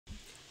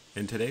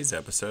In today's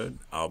episode,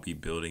 I'll be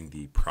building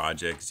the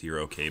Project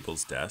Zero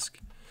Cables desk.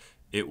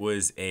 It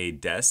was a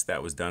desk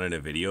that was done in a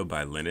video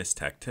by Linus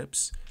Tech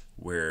Tips,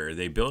 where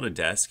they build a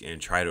desk and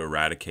try to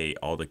eradicate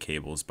all the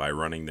cables by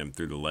running them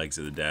through the legs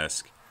of the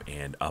desk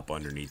and up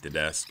underneath the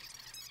desk.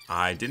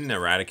 I didn't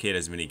eradicate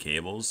as many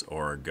cables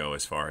or go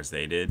as far as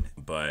they did,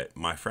 but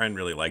my friend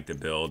really liked the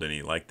build and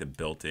he liked the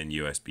built-in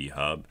USB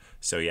hub,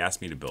 so he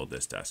asked me to build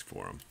this desk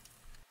for him.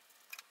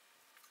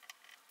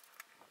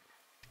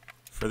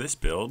 For this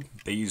build,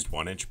 they used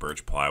 1-inch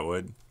birch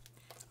plywood.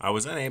 I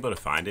was unable to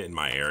find it in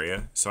my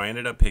area, so I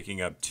ended up picking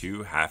up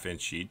 2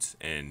 half-inch sheets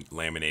and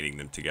laminating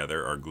them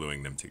together or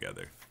gluing them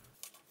together.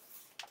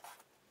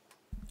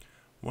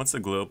 Once the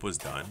glue up was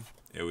done,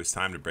 it was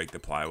time to break the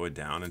plywood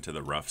down into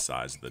the rough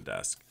size of the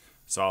desk.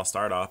 So I'll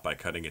start off by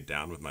cutting it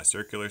down with my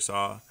circular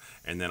saw,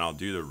 and then I'll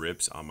do the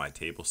rips on my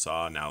table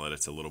saw now that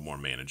it's a little more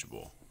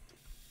manageable.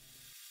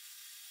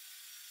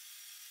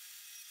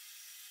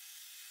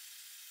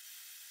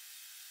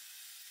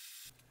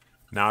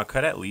 Now I'll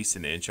cut at least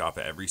 1 inch off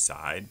of every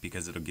side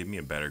because it'll give me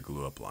a better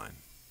glue up line.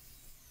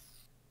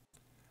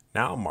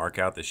 Now I'll mark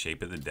out the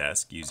shape of the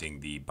desk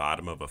using the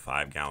bottom of a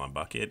 5-gallon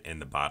bucket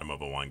and the bottom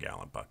of a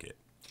 1-gallon bucket.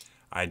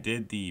 I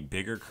did the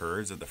bigger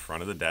curves at the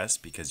front of the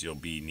desk because you'll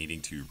be needing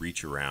to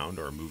reach around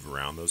or move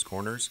around those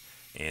corners,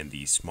 and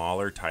the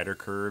smaller, tighter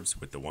curves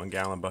with the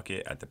 1-gallon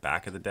bucket at the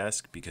back of the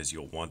desk because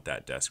you'll want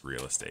that desk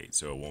real estate,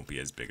 so it won't be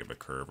as big of a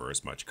curve or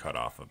as much cut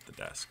off of the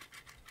desk.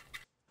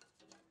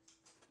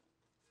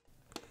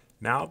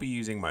 Now I'll be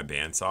using my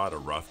bandsaw to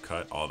rough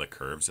cut all the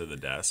curves of the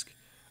desk.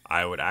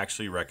 I would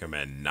actually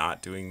recommend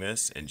not doing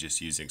this and just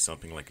using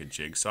something like a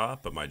jigsaw,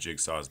 but my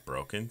jigsaw is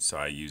broken, so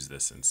I use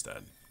this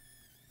instead.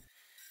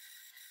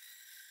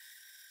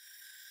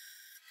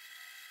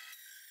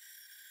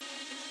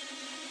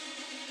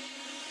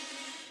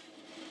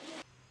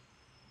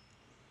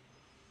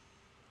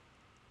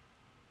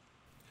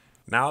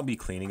 Now I'll be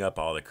cleaning up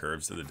all the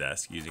curves of the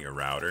desk using a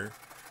router.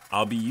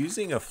 I'll be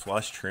using a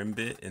flush trim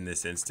bit in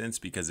this instance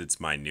because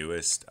it's my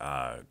newest,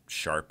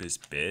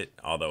 sharpest bit,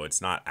 although it's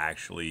not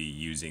actually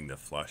using the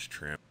flush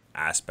trim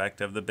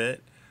aspect of the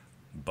bit,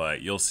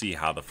 but you'll see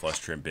how the flush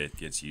trim bit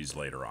gets used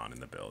later on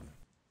in the build.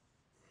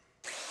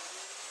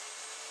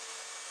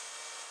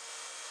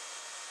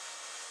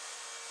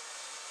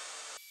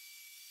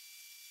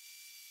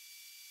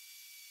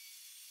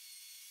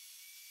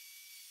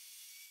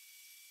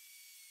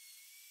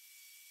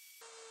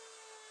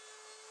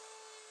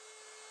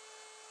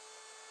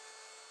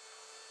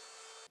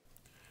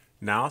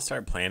 Now I'll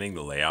start planning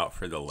the layout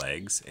for the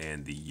legs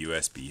and the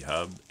USB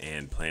hub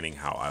and planning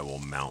how I will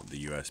mount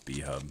the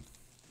USB hub.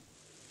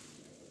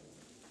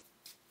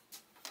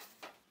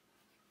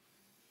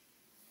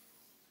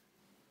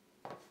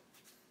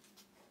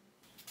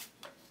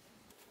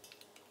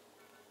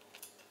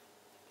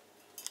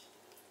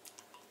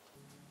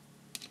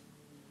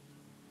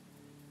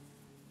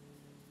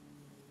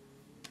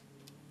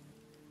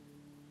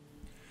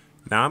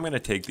 Now I'm going to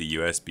take the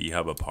USB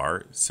hub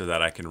apart so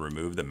that I can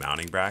remove the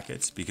mounting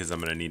brackets because I'm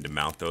going to need to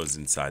mount those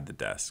inside the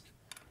desk.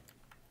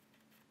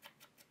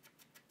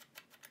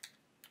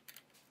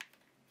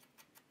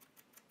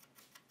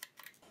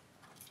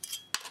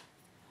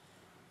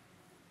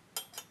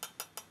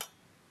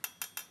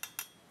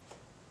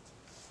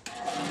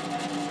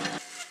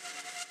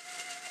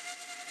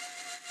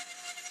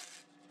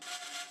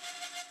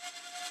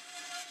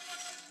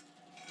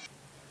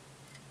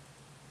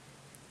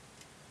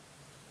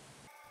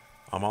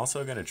 I'm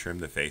also going to trim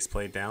the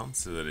faceplate down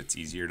so that it's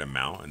easier to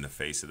mount in the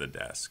face of the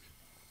desk.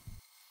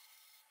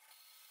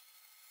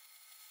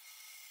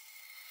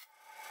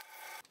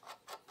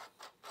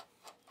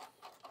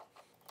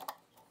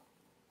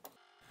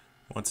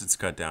 Once it's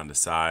cut down to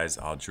size,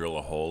 I'll drill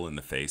a hole in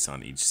the face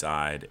on each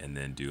side and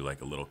then do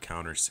like a little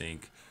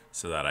countersink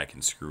so that I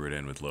can screw it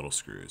in with little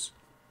screws.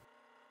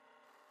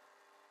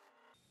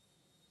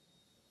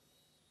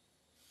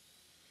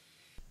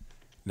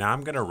 Now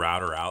I'm going to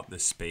router out the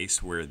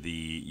space where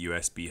the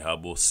USB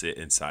hub will sit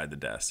inside the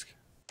desk.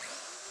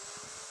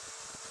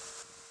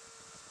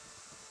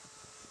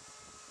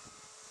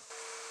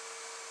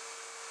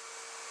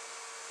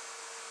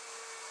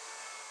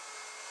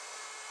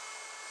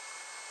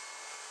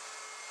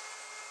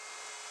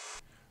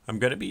 I'm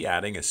going to be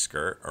adding a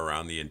skirt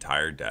around the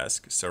entire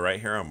desk, so right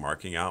here I'm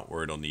marking out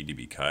where it'll need to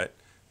be cut,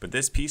 but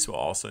this piece will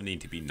also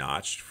need to be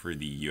notched for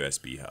the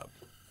USB hub.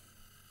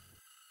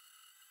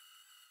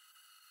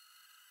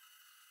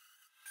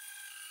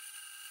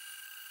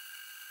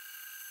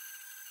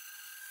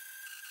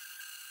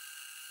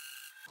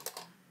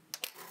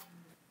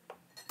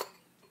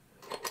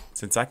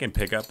 Since I can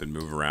pick up and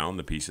move around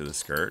the piece of the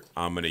skirt,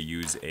 I'm going to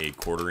use a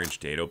 1/4-inch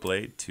dado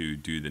blade to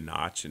do the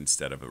notch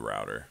instead of a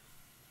router.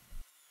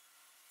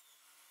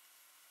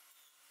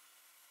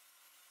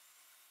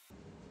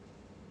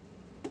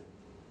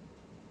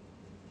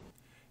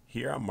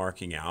 Here I'm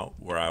marking out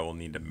where I will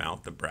need to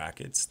mount the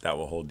brackets that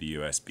will hold the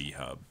USB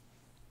hub.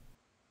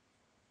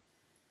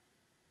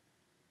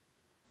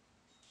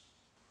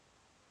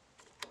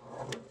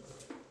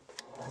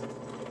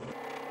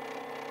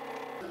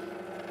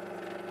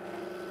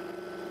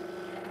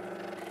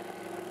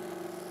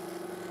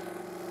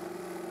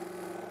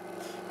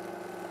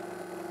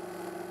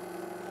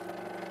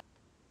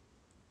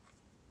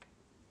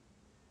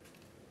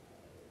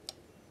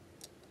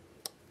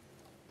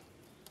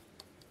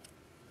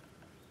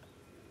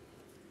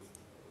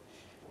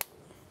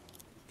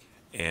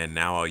 And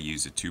now I'll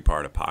use a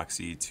 2-part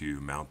epoxy to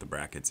mount the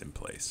brackets in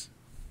place.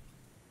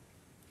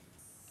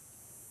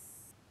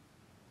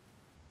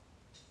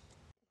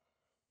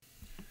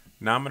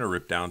 Now I'm going to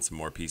rip down some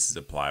more pieces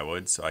of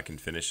plywood so I can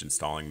finish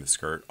installing the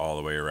skirt all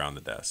the way around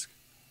the desk.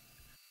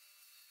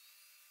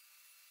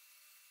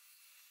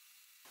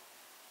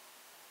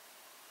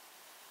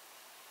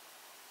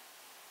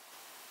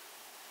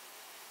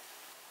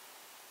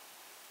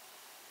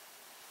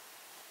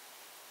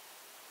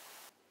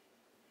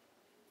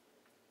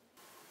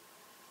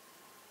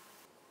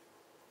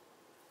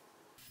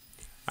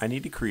 I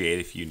need to create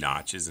a few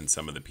notches in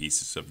some of the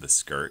pieces of the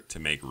skirt to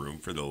make room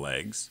for the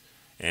legs.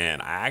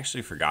 And I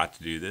actually forgot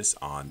to do this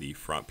on the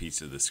front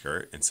piece of the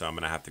skirt, and so I'm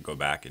going to have to go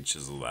back and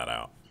chisel that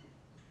out.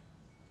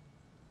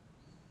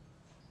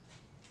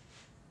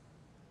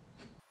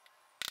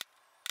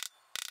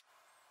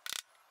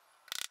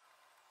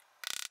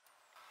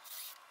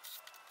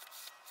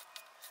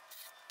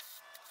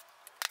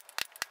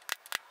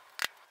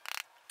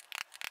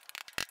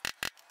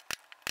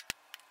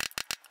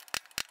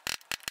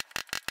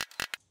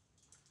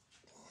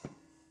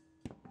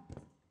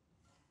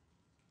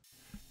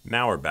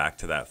 Now we're back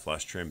to that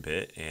flush trim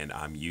bit, and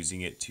I'm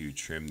using it to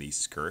trim these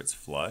skirts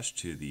flush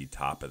to the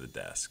top of the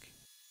desk.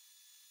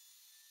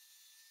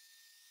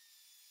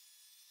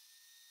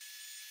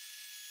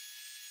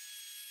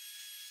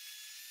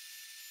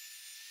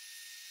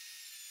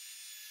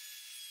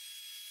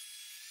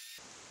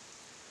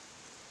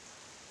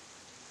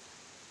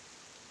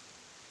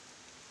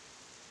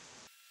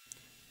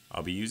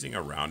 I'll be using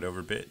a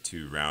roundover bit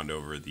to round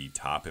over the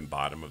top and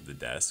bottom of the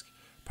desk,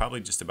 probably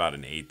just about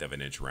 1/8 of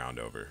an inch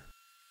roundover.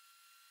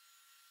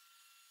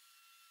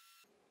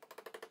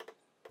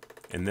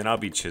 And then I'll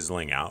be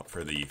chiseling out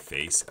for the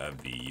face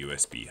of the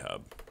USB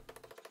hub.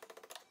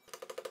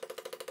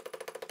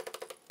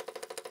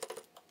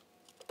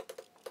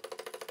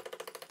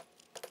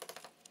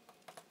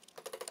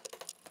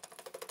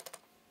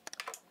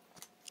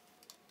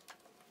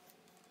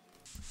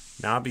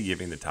 Now I'll be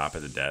giving the top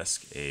of the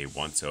desk a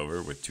once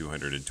over with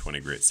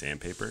 220 grit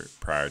sandpaper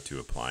prior to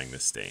applying the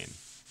stain.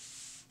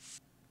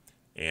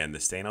 And the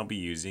stain I'll be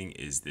using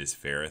is this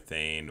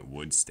Varathane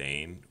wood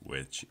stain,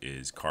 which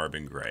is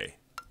carbon gray.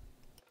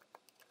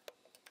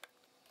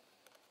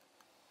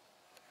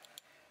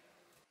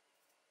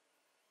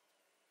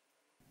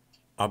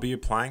 I'll be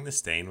applying the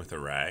stain with a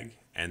rag,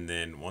 and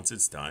then once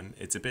it's done,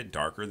 it's a bit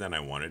darker than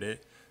I wanted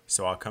it,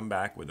 so I'll come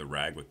back with a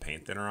rag with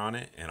paint thinner on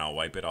it, and I'll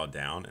wipe it all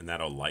down, and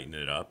that'll lighten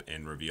it up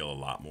and reveal a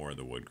lot more of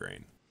the wood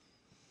grain.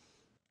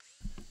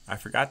 I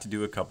forgot to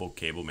do a couple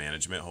cable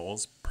management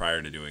holes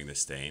prior to doing the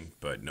stain,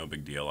 but no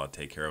big deal, I'll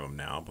take care of them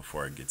now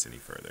before it gets any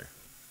further.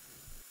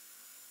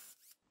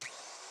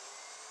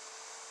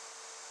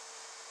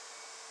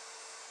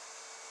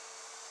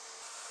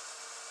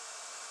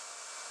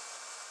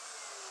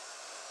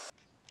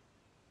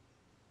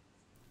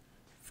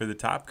 For the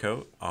top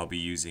coat, I'll be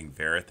using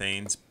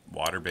Varathane's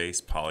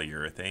water-based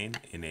polyurethane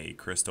in a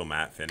crystal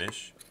matte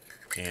finish.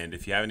 And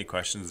if you have any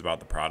questions about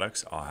the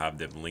products, I'll have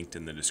them linked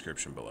in the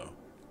description below.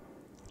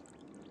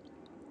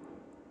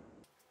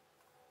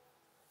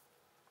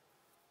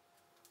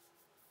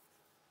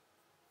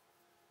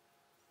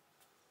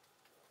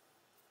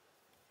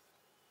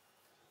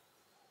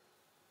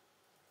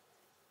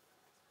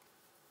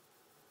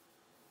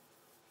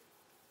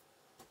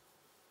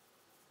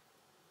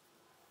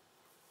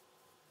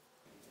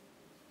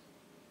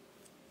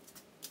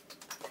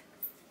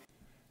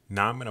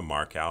 Now I'm going to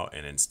mark out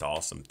and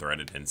install some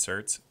threaded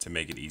inserts to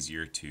make it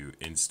easier to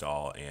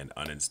install and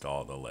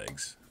uninstall the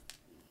legs.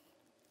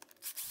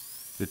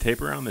 The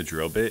tape around the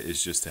drill bit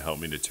is just to help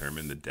me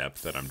determine the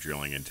depth that I'm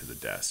drilling into the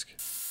desk.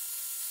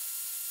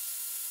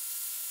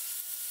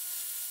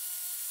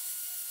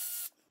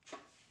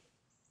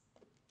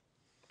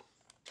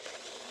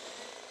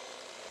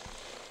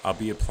 I'll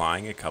be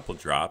applying a couple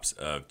drops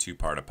of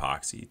 2-part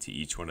epoxy to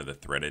each one of the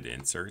threaded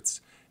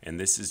inserts, and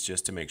this is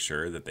just to make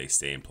sure that they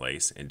stay in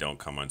place and don't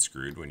come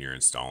unscrewed when you're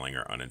installing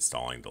or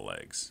uninstalling the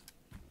legs.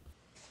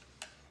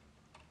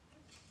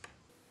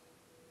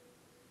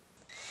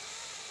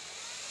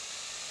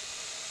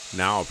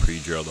 Now I'll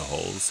pre-drill the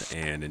holes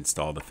and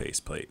install the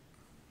faceplate.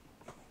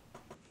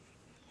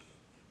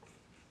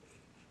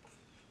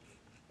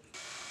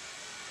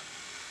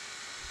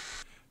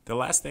 The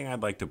last thing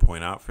I'd like to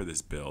point out for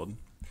this build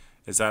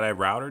is that I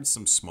routed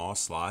some small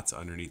slots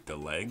underneath the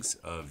legs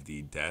of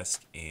the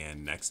desk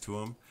and next to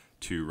them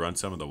to run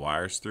some of the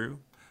wires through.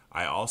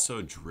 I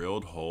also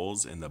drilled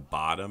holes in the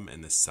bottom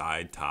and the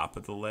side top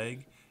of the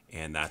leg,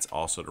 and that's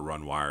also to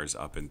run wires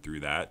up and through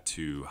that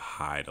to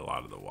hide a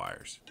lot of the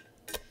wires.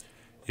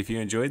 If you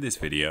enjoyed this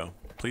video,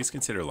 please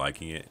consider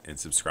liking it and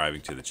subscribing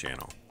to the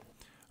channel.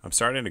 I'm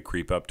starting to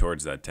creep up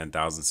towards that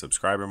 10,000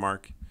 subscriber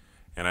mark,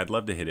 and I'd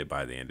love to hit it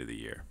by the end of the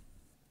year.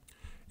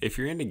 If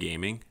you're into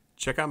gaming,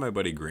 check out my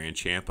buddy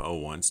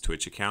GrandChamp01's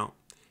Twitch account.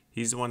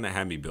 He's the one that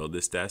had me build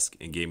this desk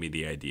and gave me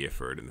the idea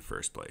for it in the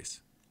first place.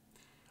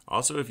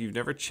 Also, if you've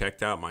never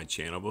checked out my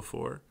channel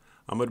before,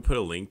 I'm going to put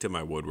a link to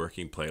my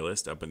woodworking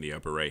playlist up in the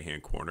upper right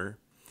hand corner.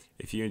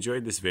 If you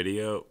enjoyed this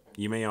video,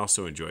 You may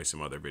also enjoy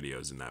some other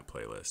videos in that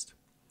playlist.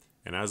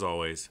 And as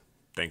always,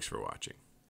 thanks for watching.